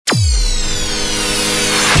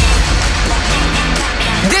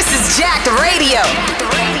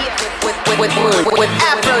with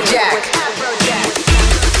Afrojack.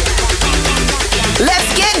 Let's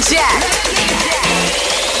get jacked.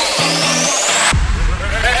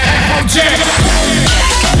 Afrojack.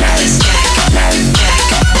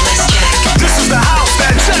 This is the house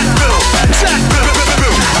that Jack built. Jack built.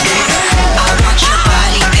 I want your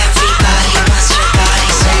body, everybody wants your body.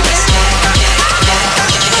 So let's jack.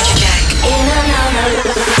 In another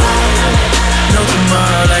No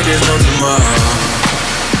tomorrow, like there's no tomorrow.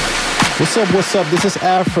 What's up? This is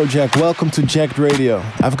Afrojack. Welcome to Jacked Radio.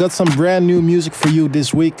 I've got some brand new music for you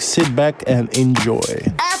this week. Sit back and enjoy.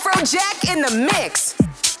 Afrojack in the mix.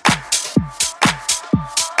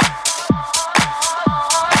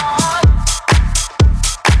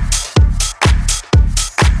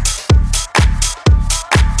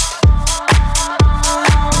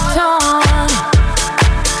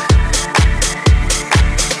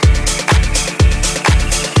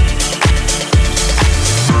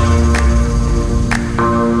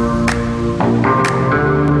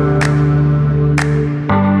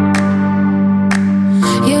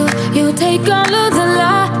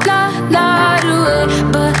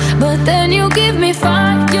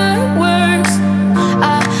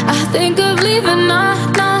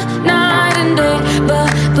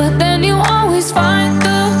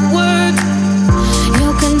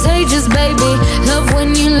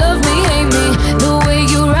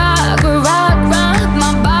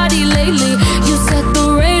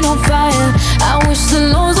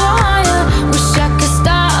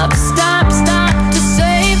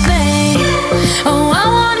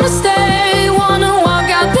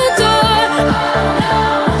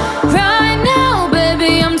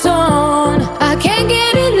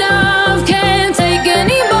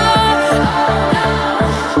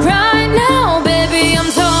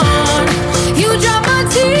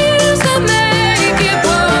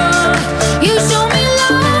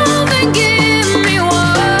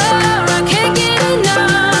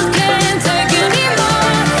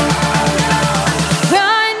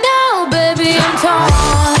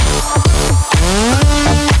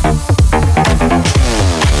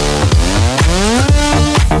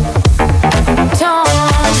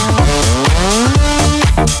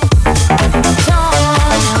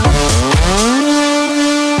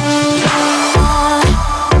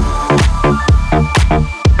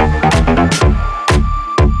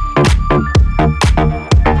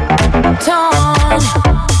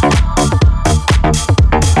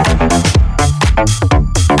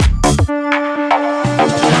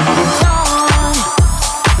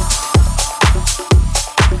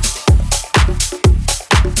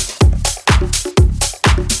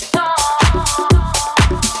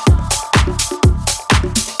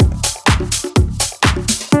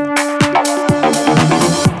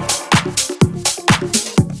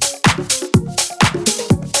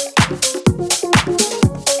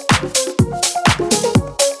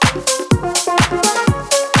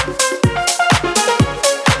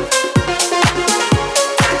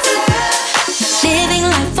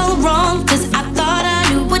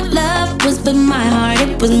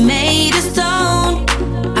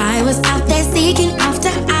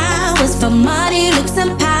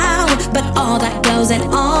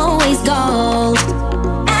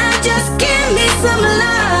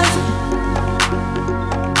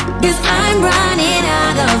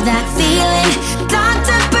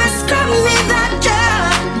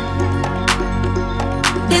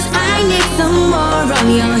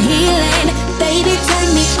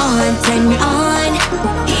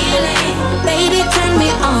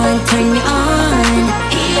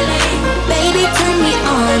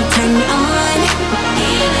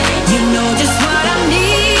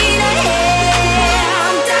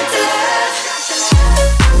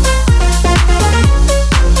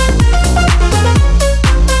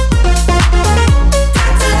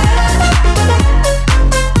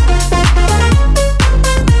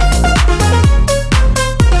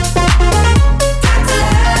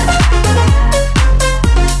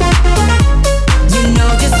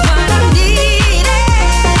 just what I need.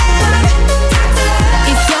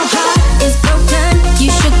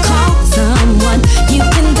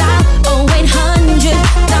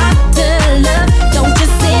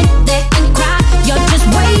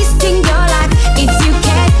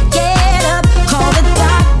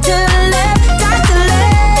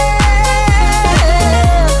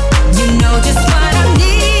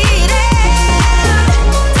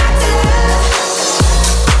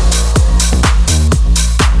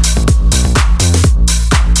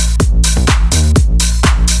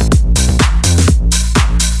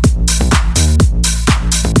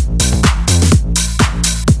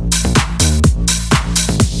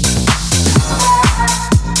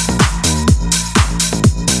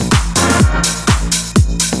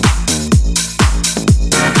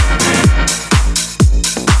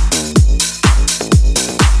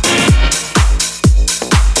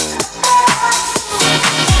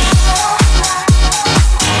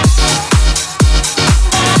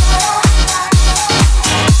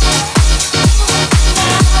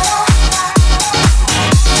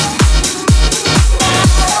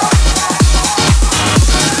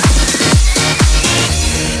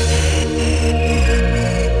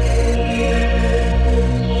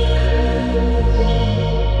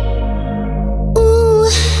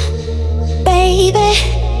 baby.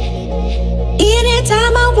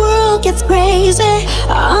 Anytime my world gets crazy,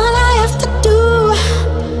 all I have to do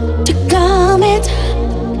to calm it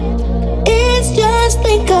is just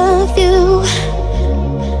think of you.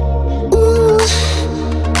 Ooh,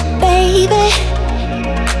 baby.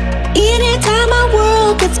 Anytime my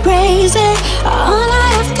world gets crazy, all I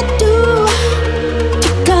have to do to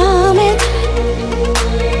calm it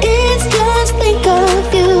is just think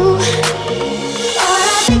of you. All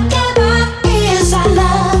I think about is our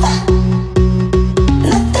love.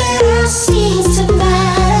 Nothing else seems to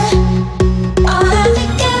matter. All I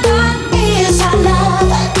think about is our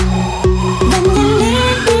love. When you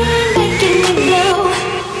leave me, making me blue.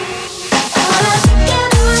 All I think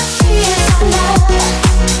about is our love.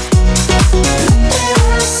 Nothing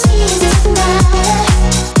else seems to matter.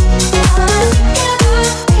 All I think about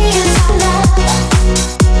is our love.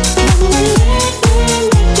 When you leave me,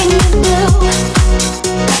 making me blue.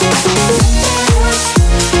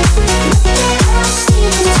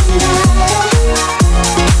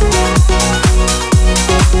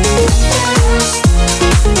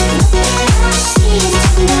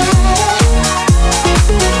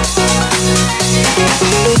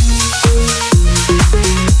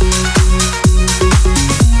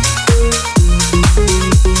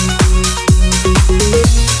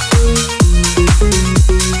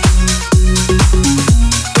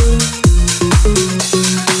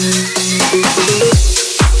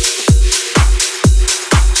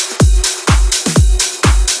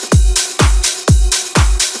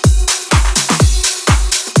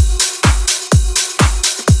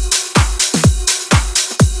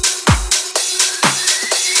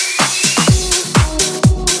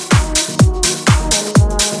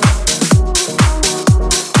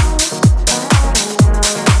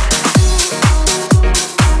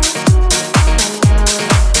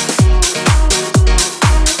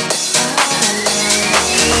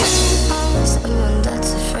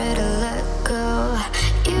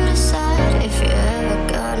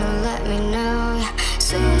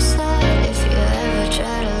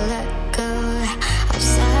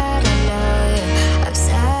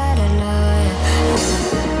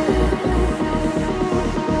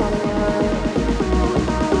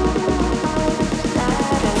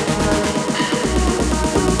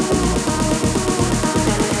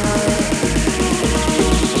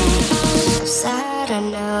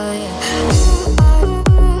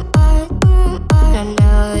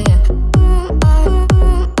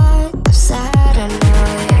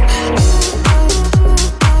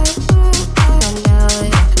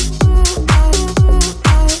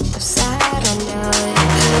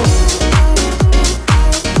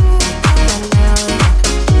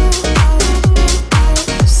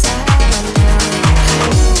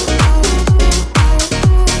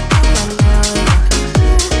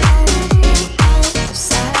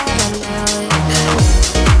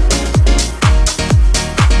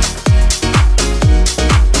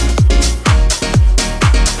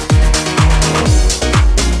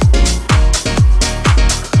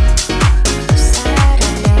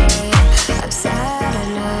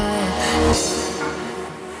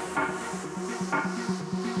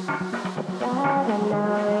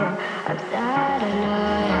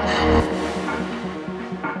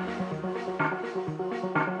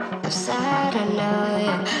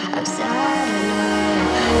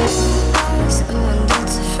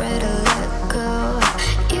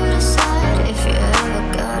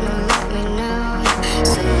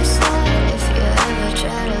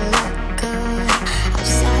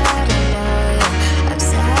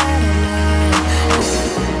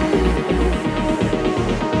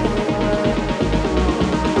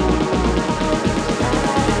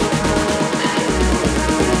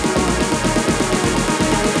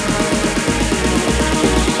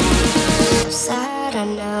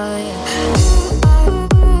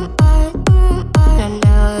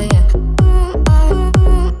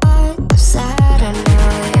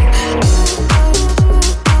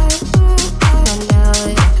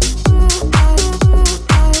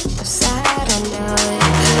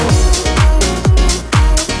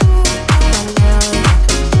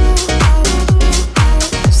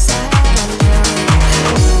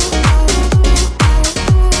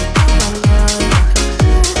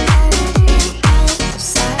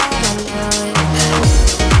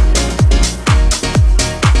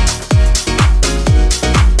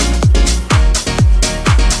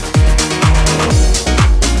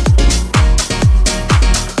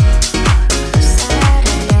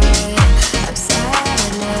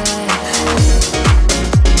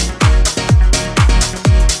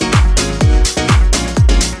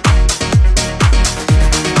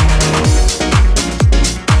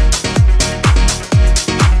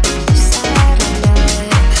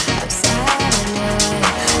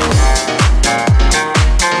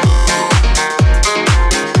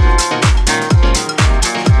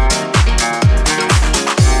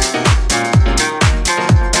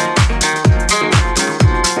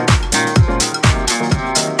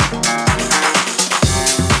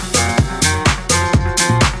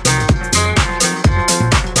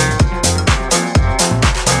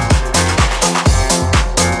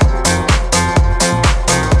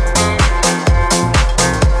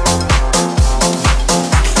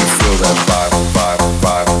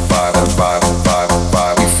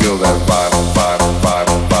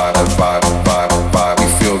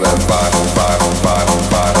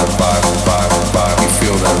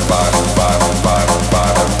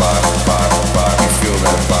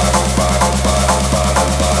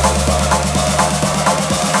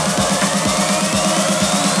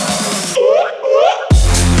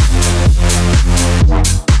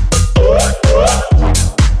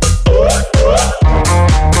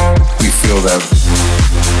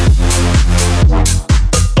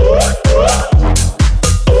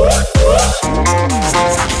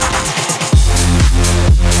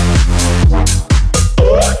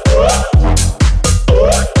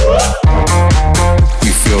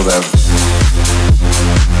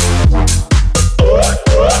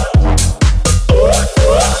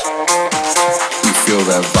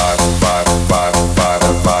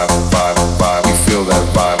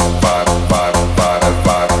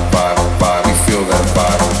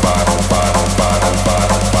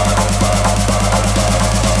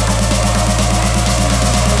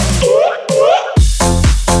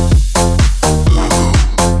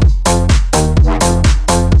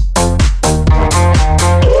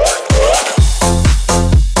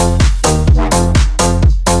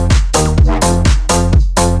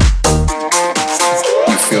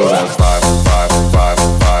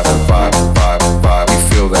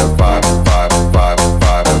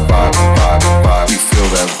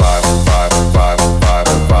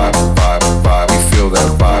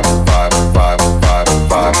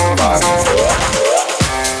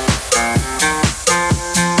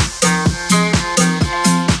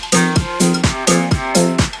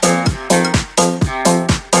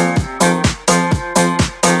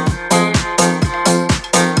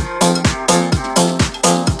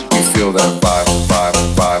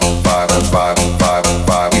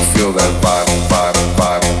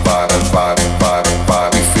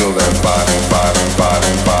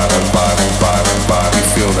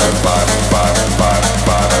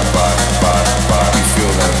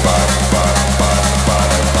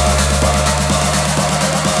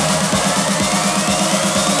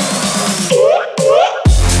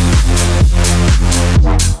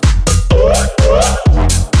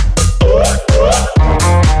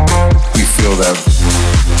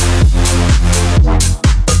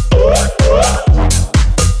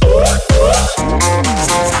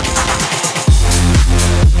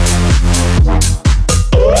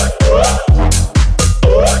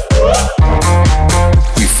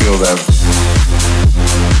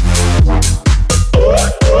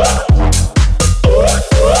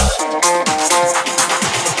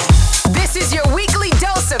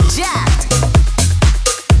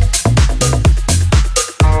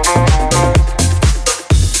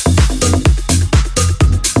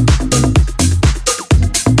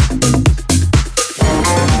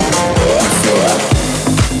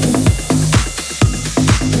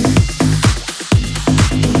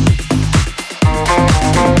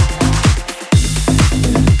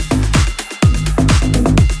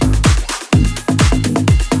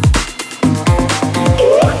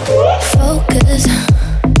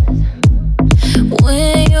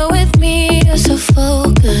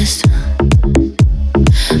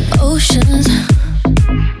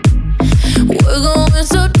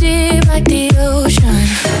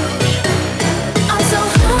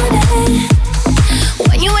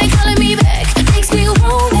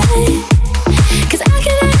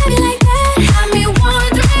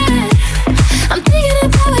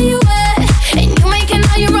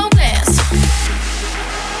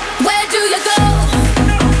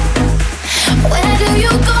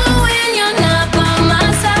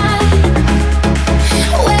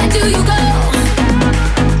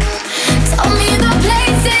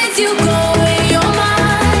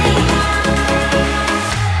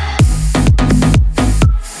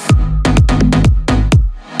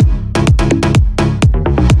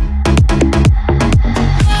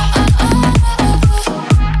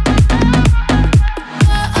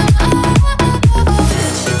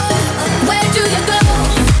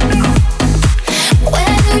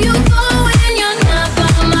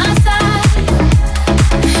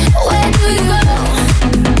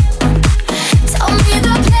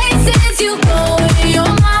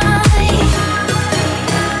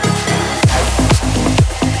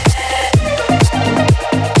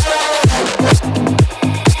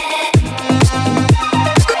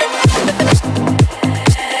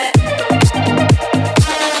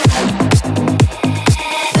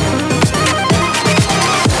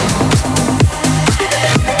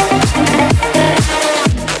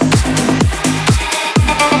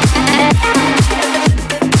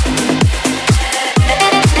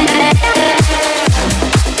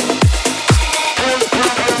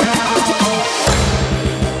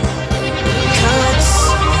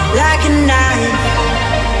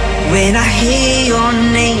 When I hear your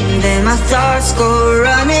name, then my thoughts go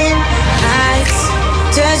running. Nights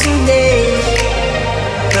turn to days,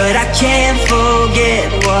 but I can't forget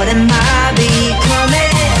what am I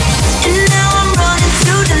becoming. And now I'm running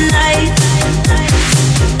through the night.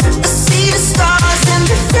 I see the stars and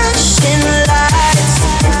the flashing lights.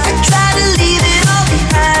 I try to leave it all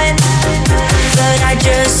behind, but I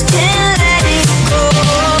just can't let it go.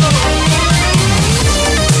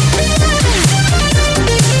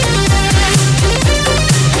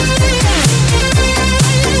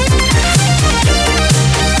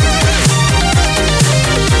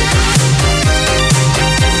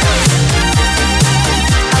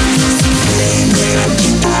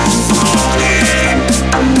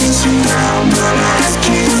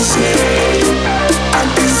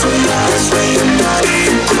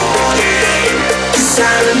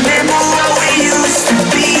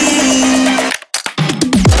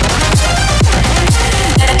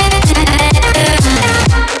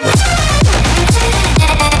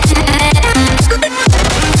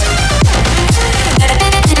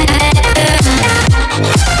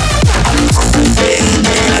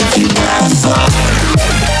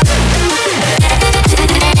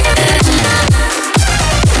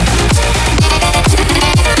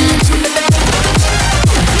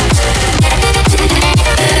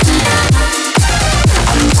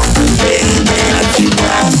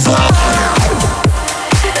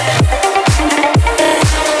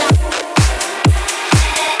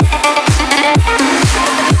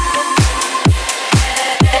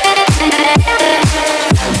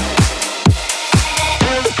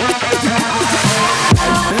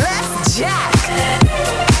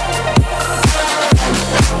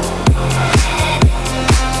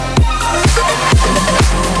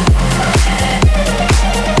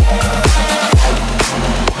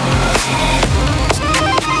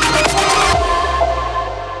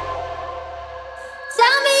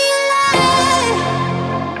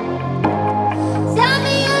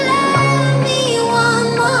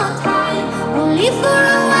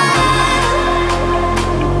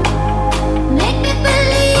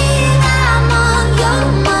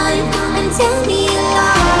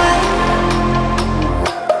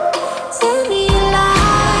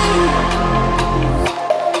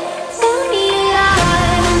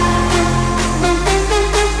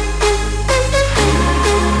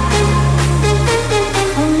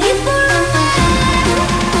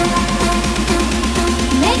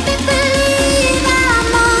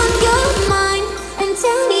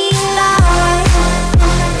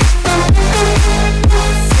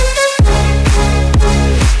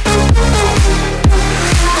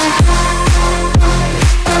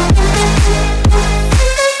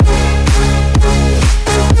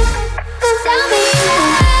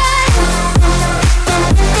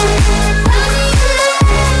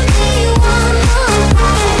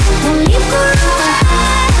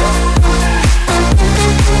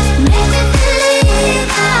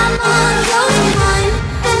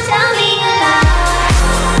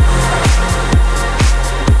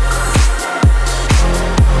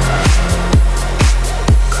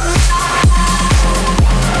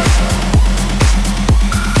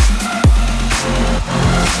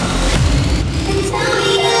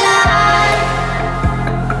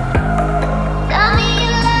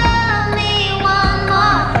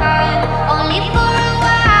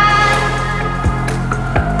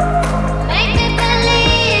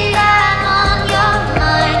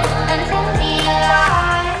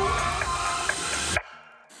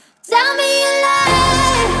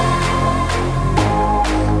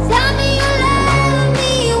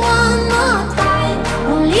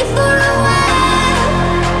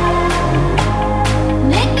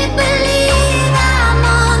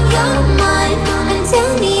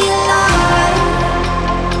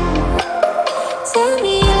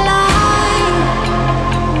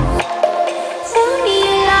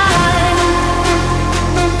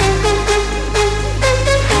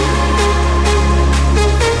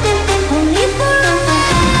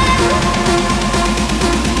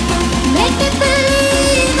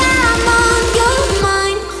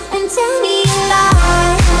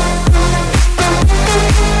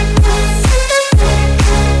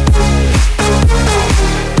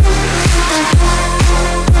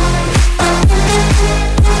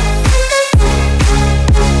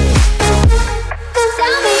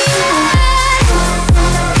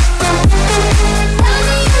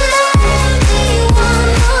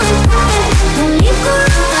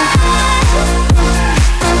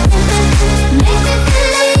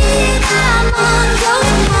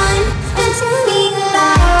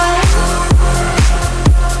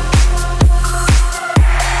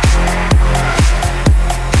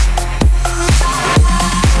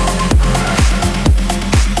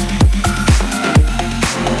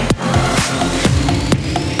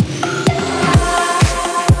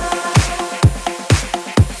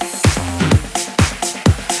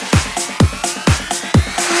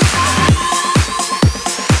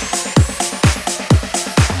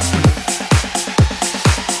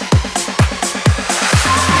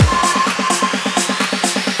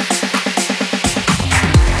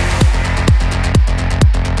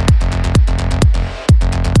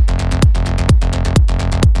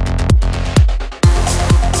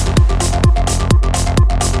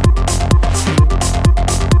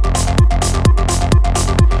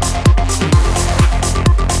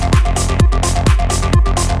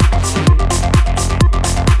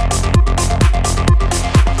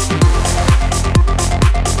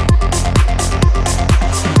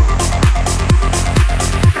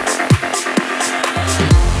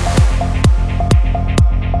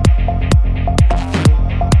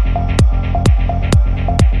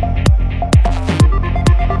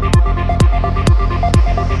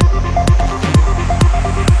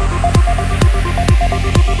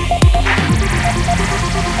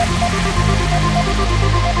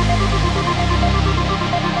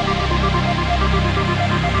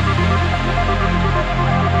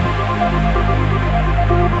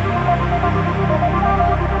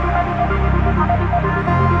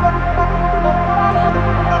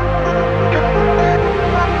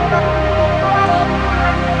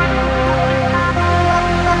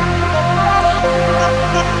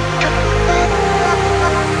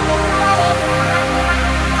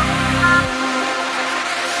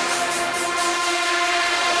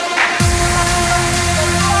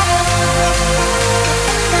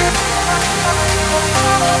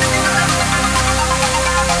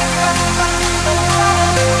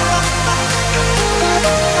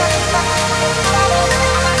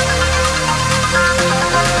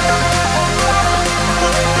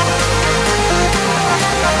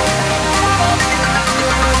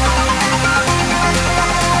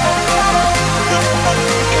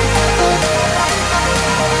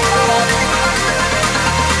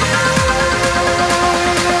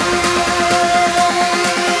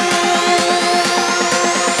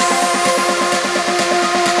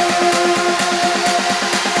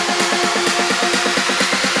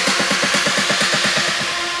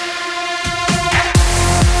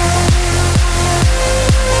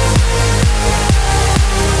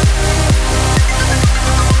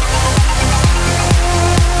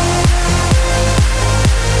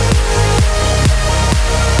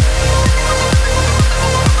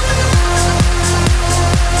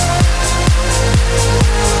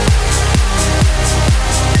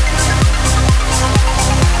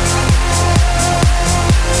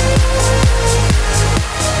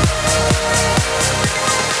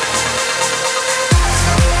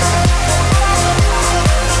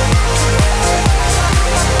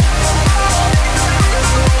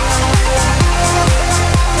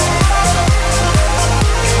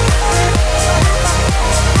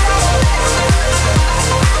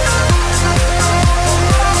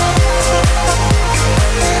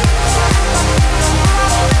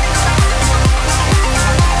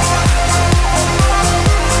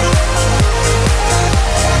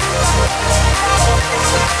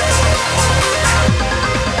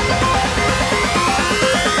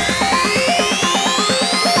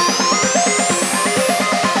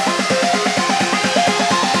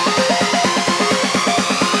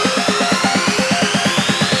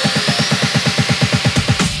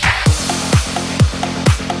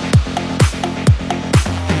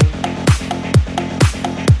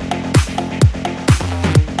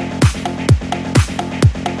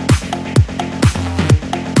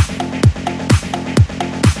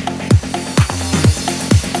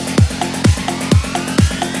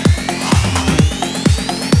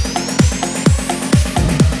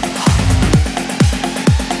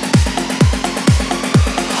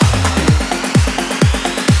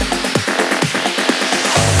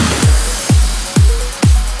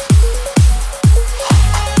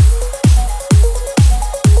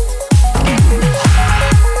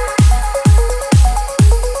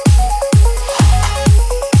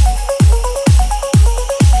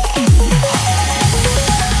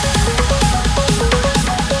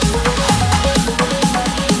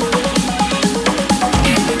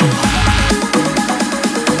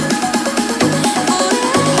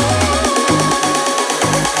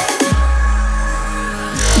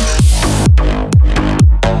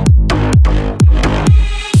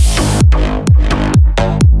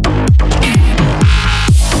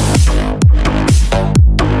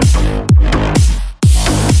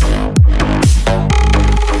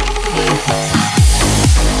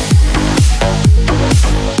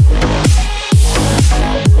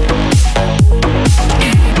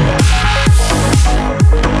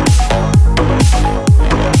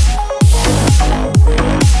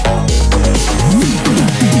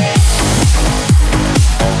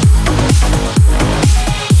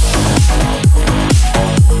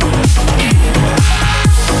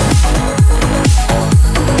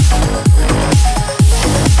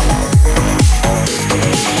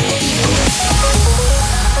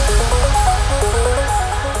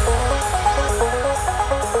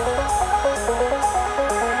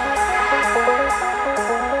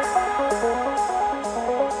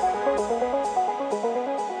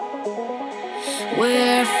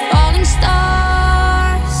 We're falling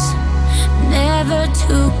stars, never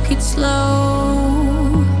took it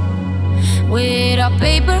slow. With our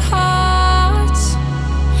paper hearts,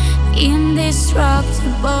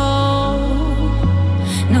 indestructible.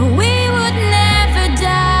 No, we would never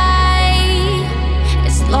die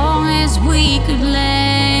as long as we could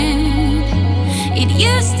land. It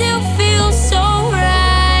used to feel so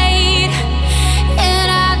right,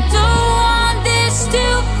 and I don't want this to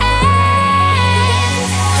end.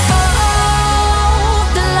 Oh,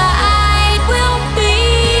 the light will be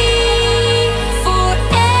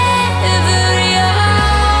forever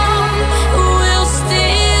young. We'll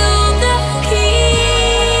steal the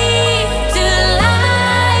key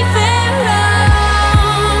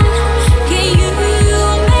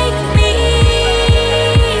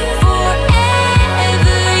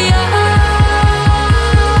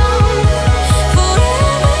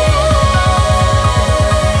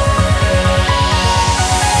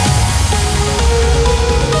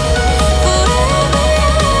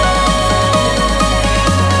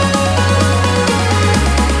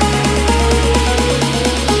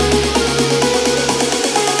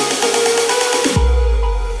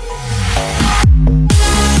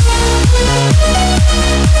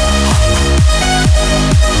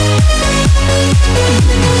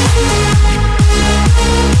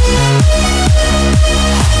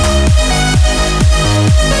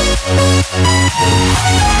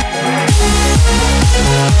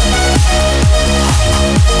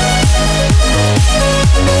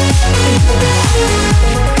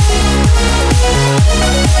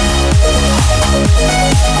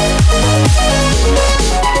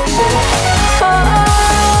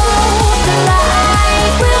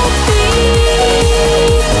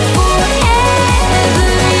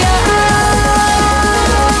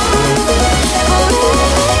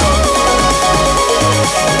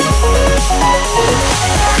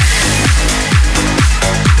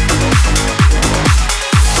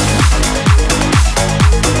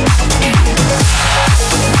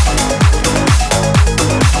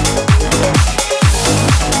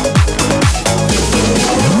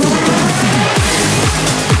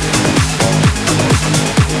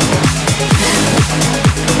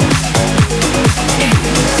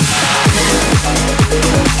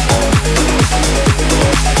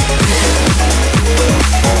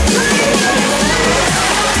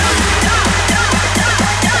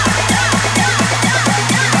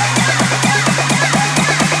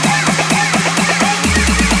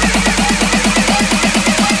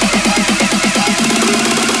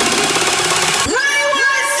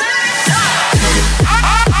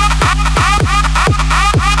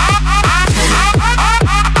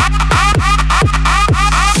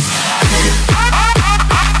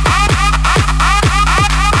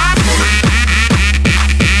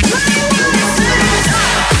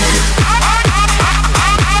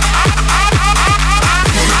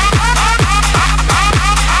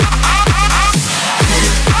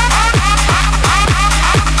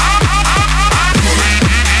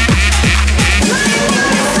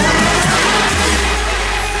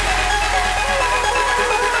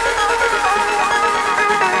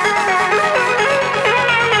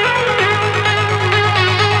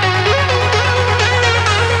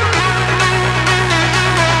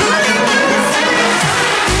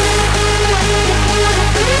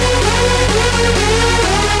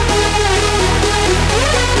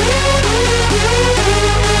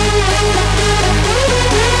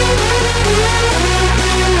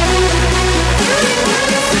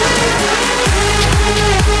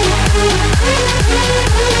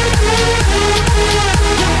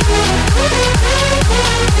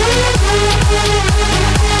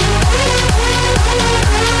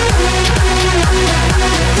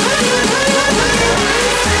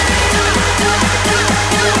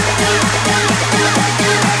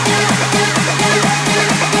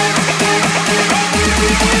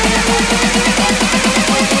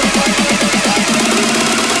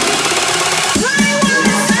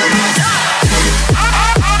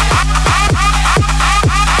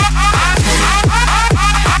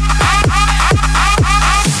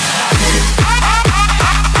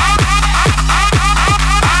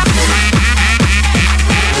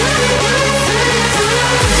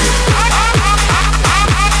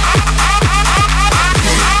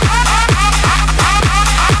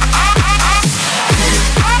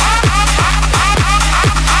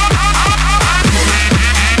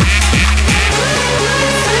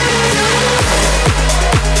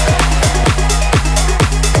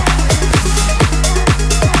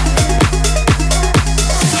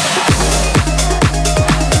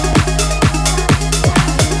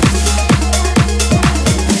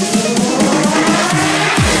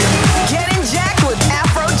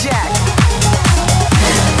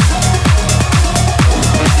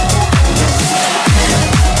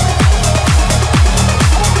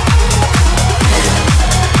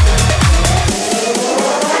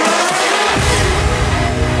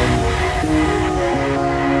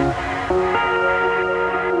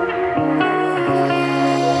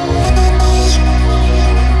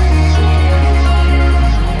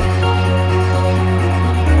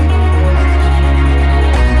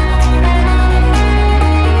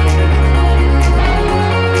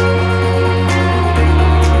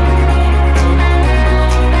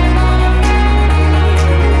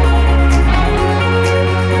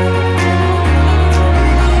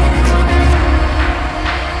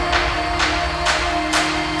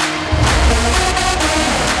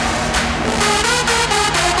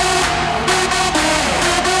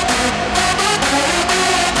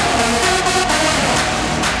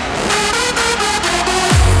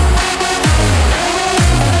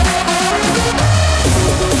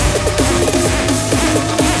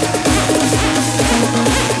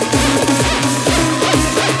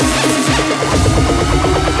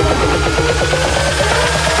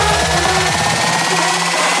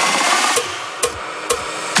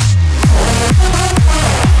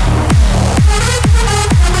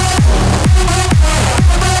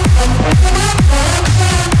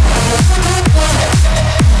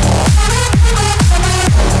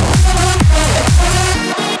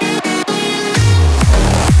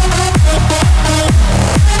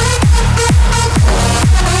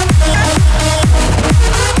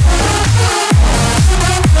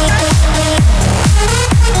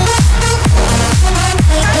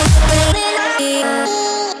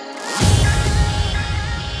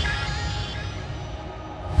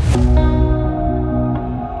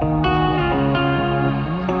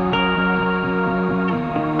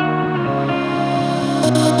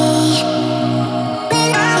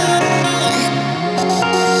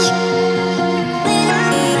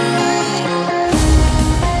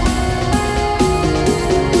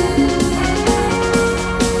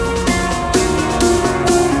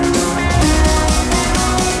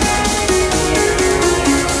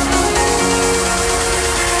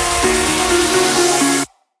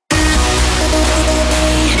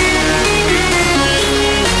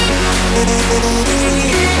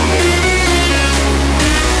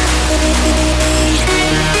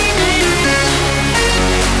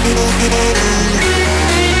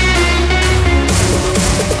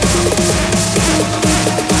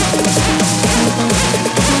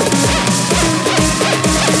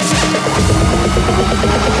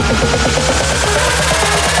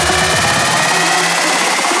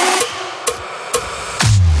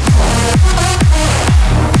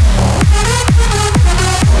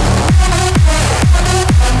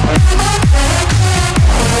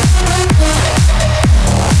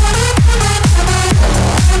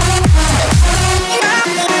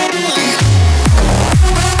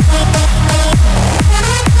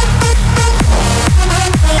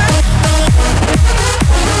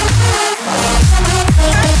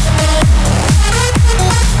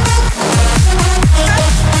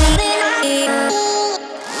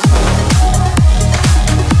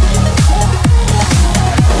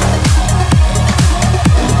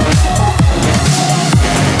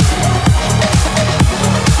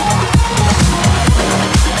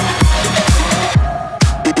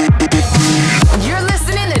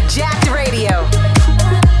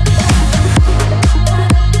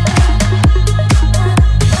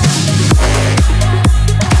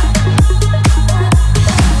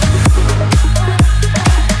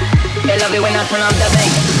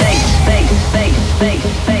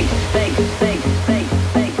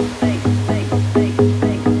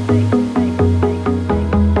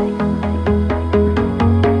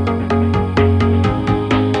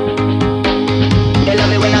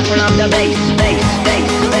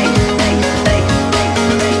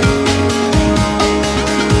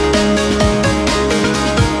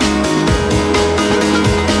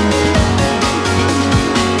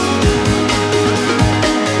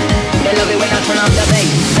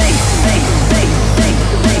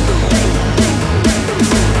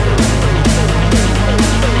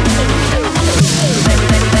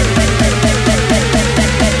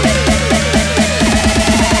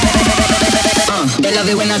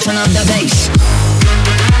it when I turn up the bass.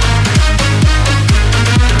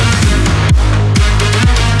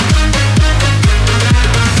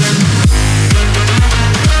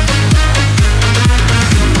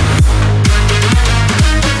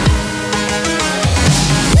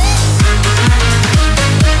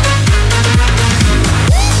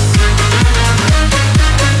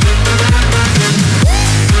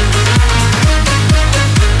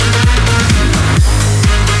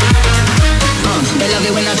 They love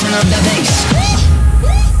it when I turn up the bass.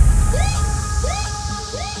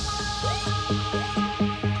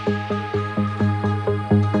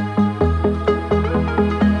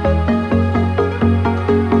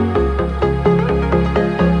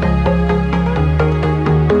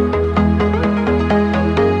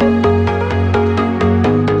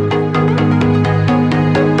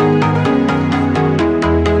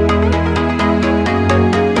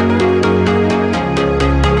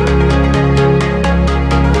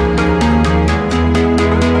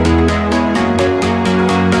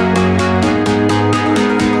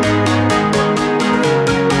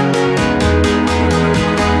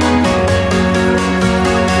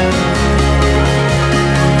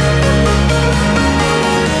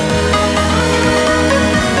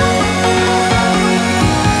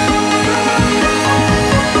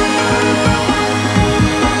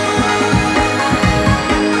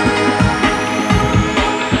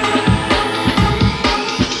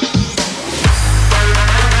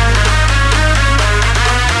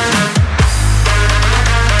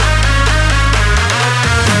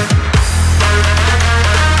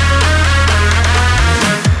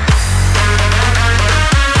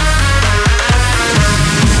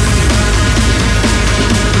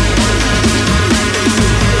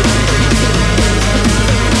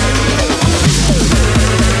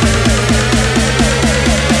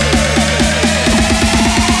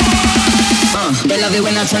 They love it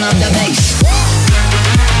when I turn up the bass.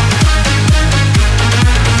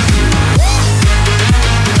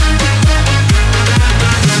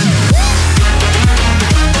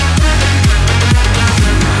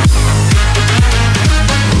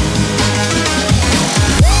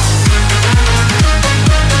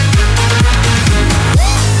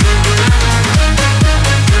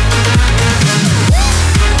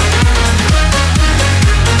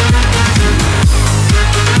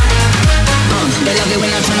 They love it when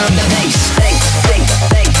I turn up the bass.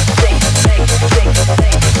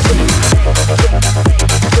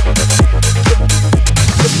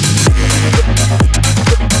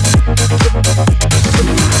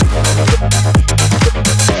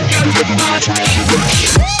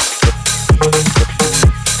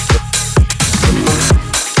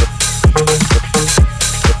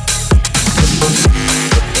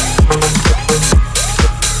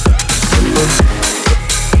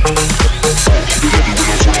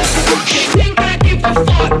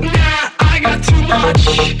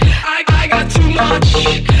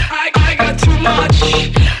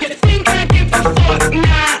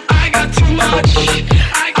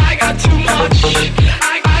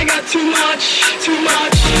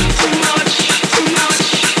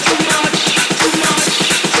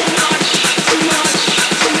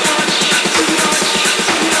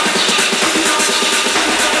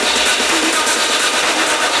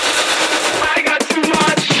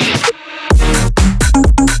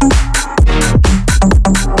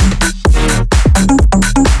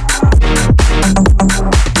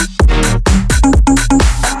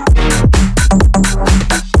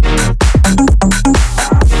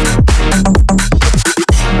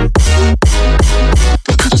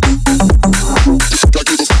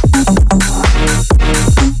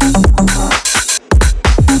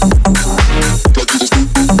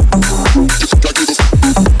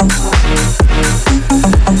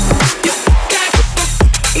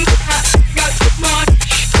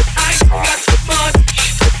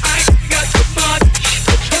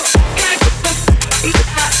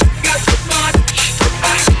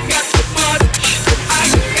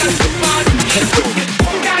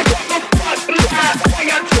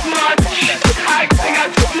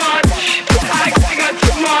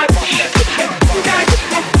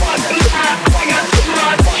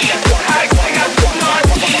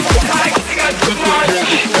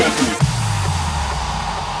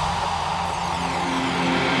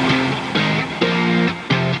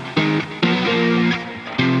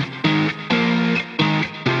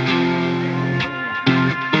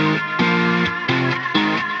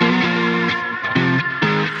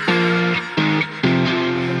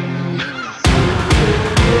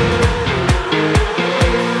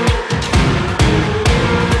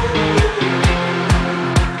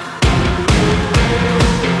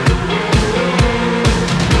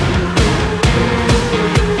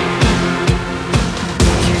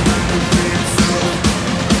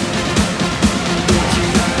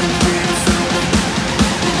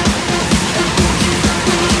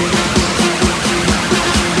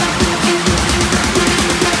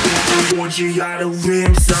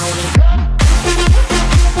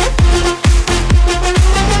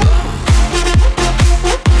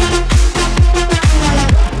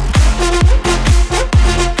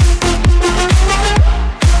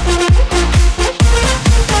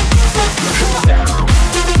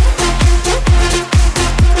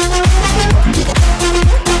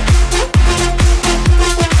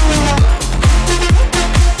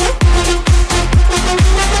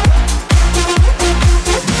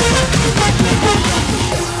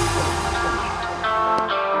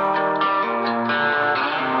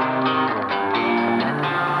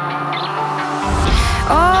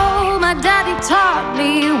 Oh, my daddy taught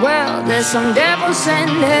me well. There's some devils in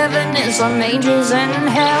heaven and some angels in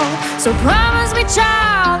hell. So promise me,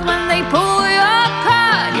 child, when they pull your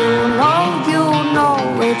card, you'll know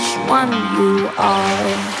which one you are.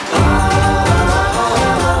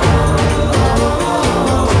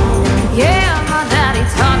 Yeah, my daddy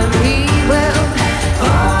taught me well.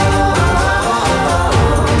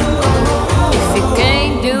 If you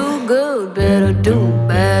can't do good, better do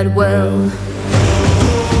bad well.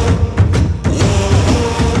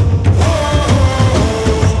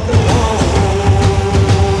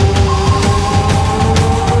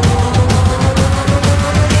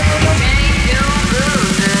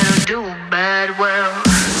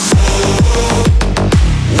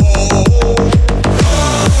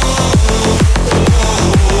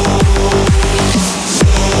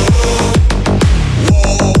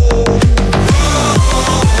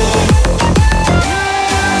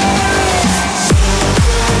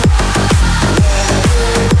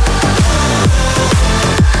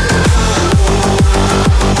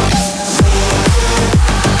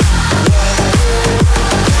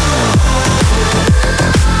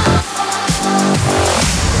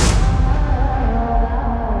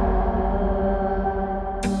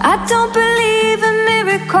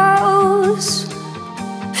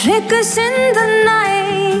 Flickers in the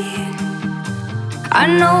night. I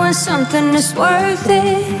know when something is worth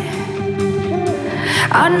it.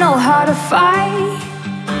 I know how to fight.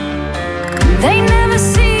 They never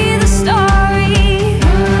see the story,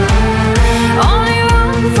 only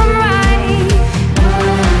run from right.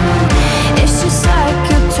 It's just like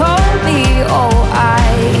you told me. Oh, I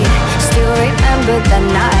still remember the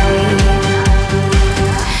night.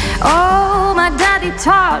 Oh, my daddy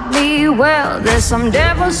taught me well. There's some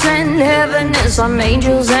devils in heaven and some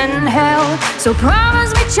angels in hell. So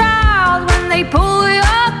promise me, child, when they pull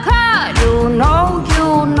your card, you'll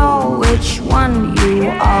know which one you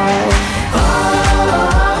are.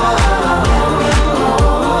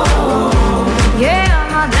 Yeah,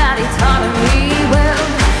 my daddy taught me well.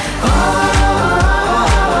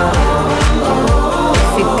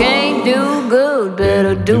 If you can't do good,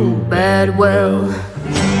 better do bad well.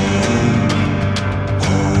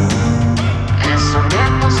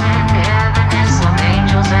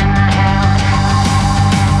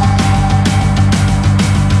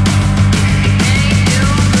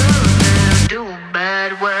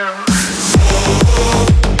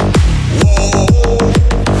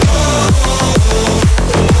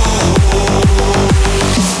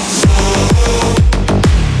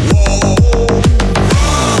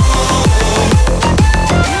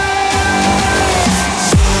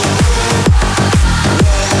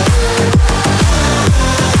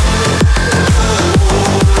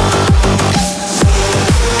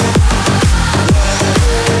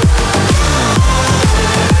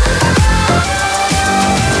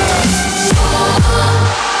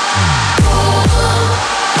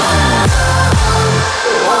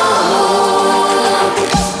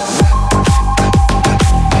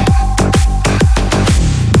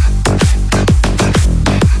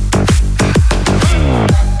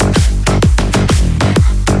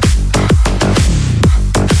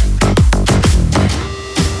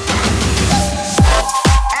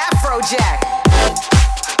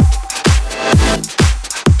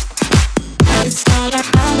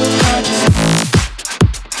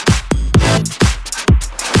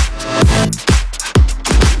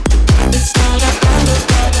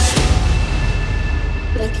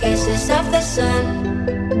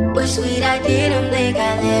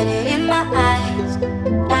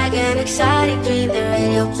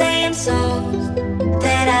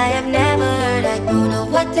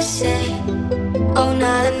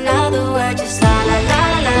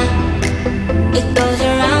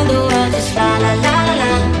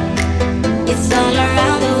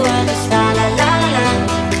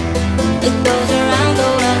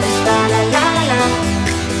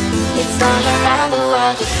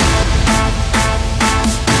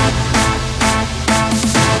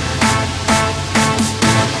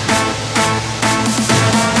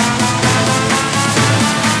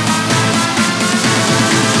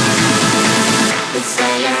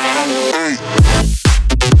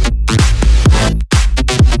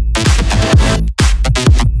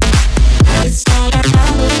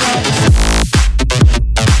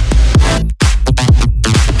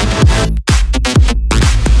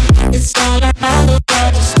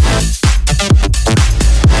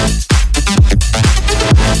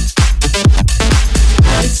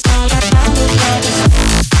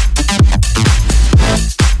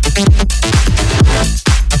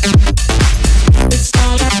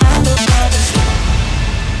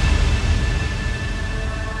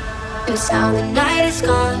 notice how the night is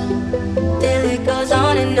gone. Till it goes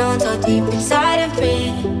on and on, so deep inside of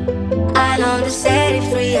me. I long to set it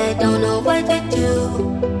free, I don't know what to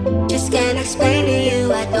do. Just can't explain to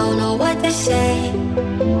you, I don't know what to say.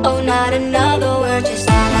 Oh, not another word, just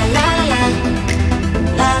la la la la la.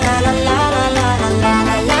 La la la la la la la la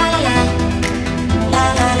la la la. La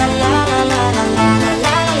la la la la la la la la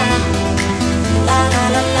la la. La la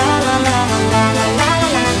la la la la la la la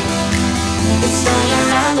la. It's all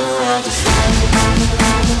around the world, just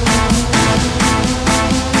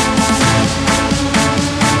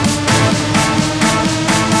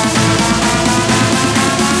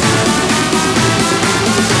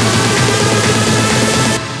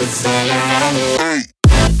it's all around the world.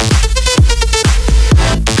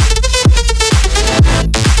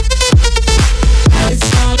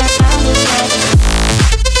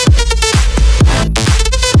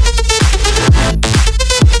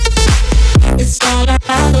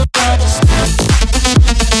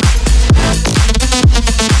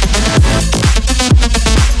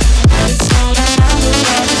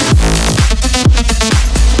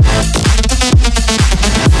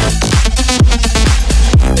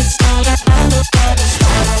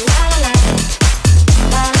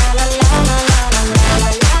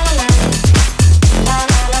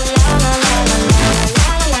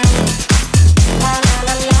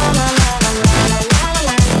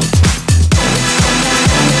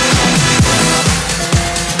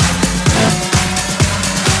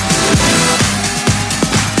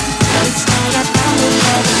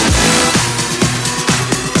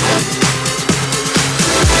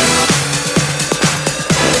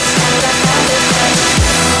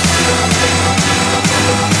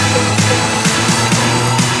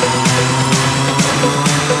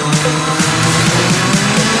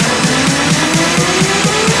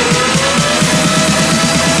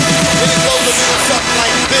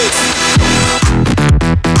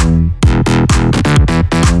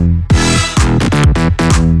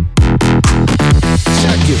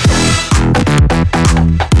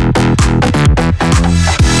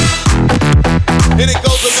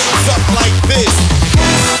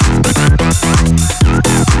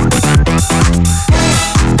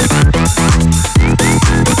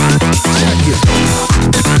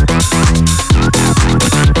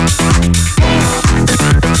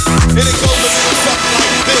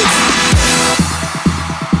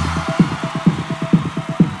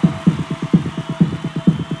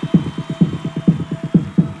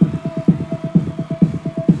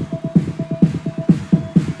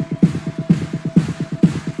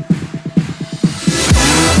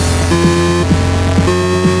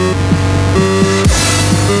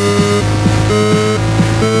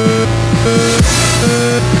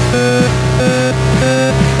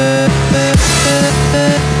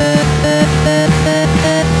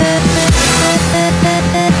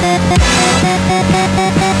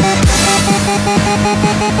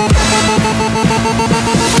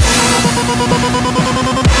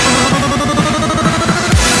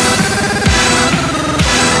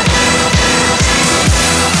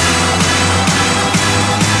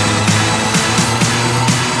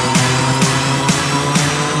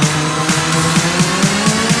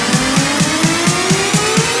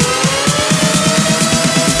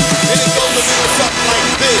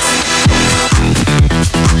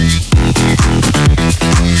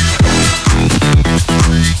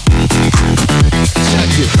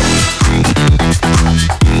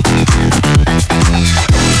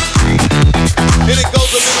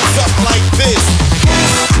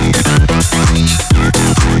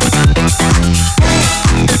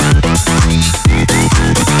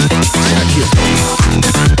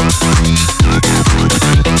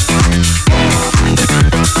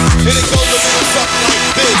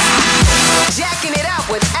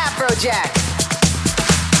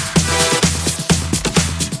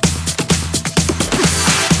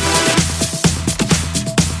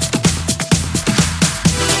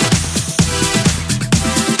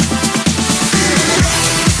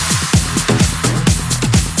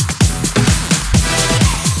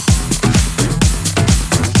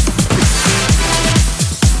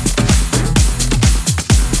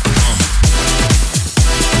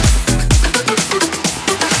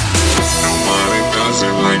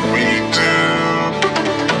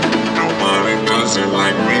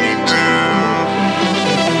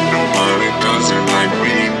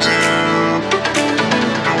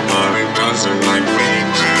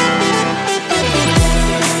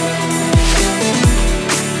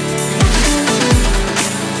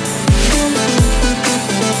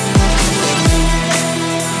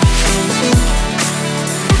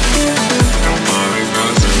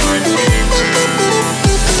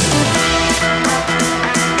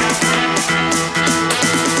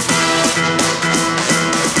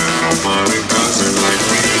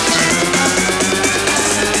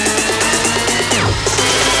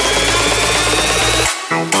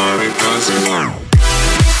 doesn't learn.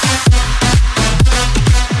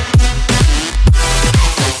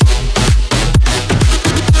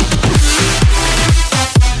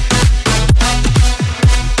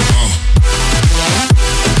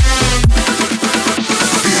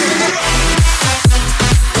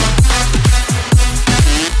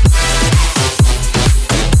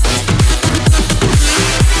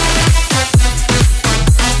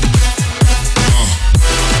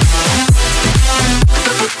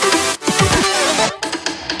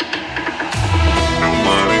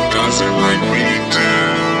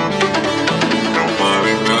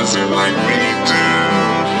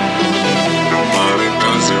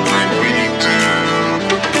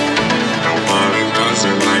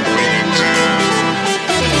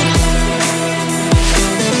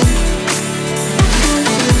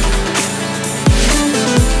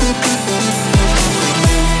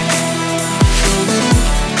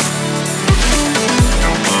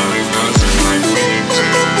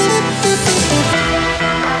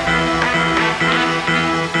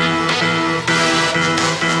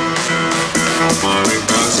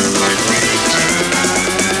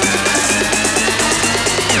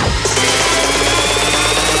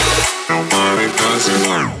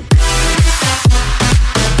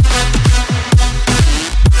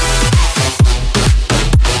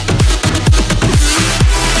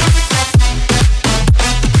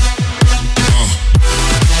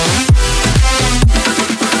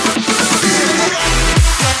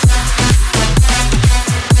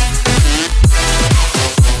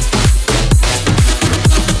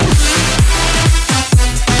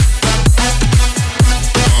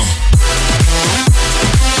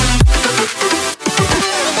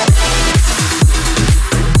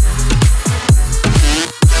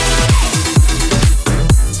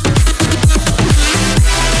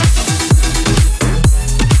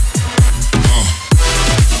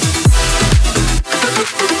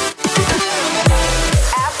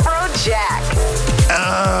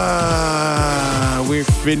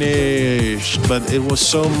 Finished, but it was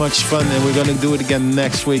so much fun and we're gonna do it again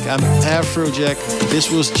next week. I'm Afrojack.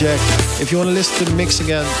 This was Jack. If you want to listen to the mix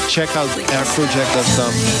again, check out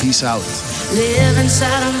afrojack.com. Peace out. Live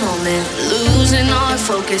inside a moment, losing our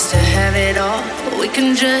focus to have it all. We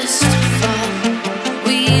can just fall.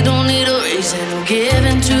 We don't need a reason, give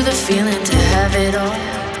into the feeling to have it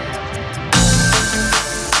all.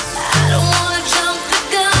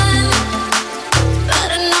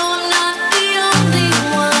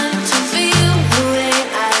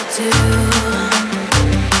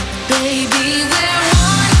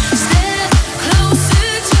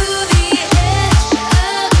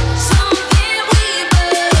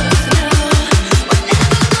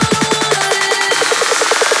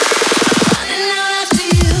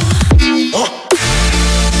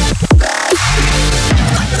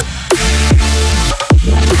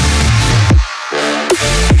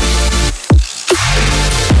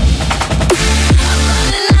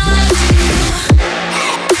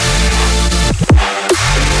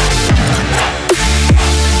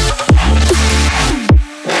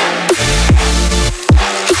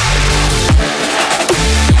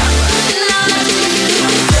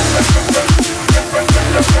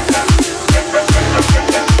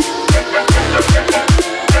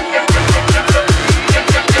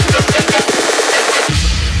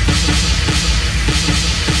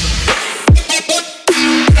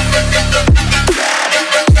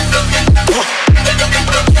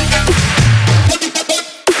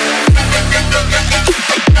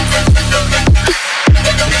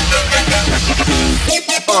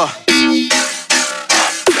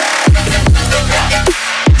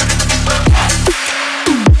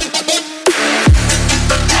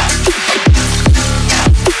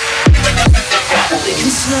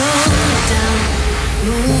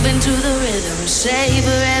 Savor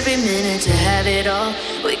every minute to have it all.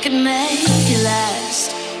 We can make it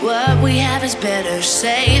last. What we have is better.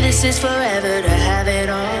 Say this is forever to have it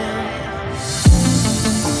all.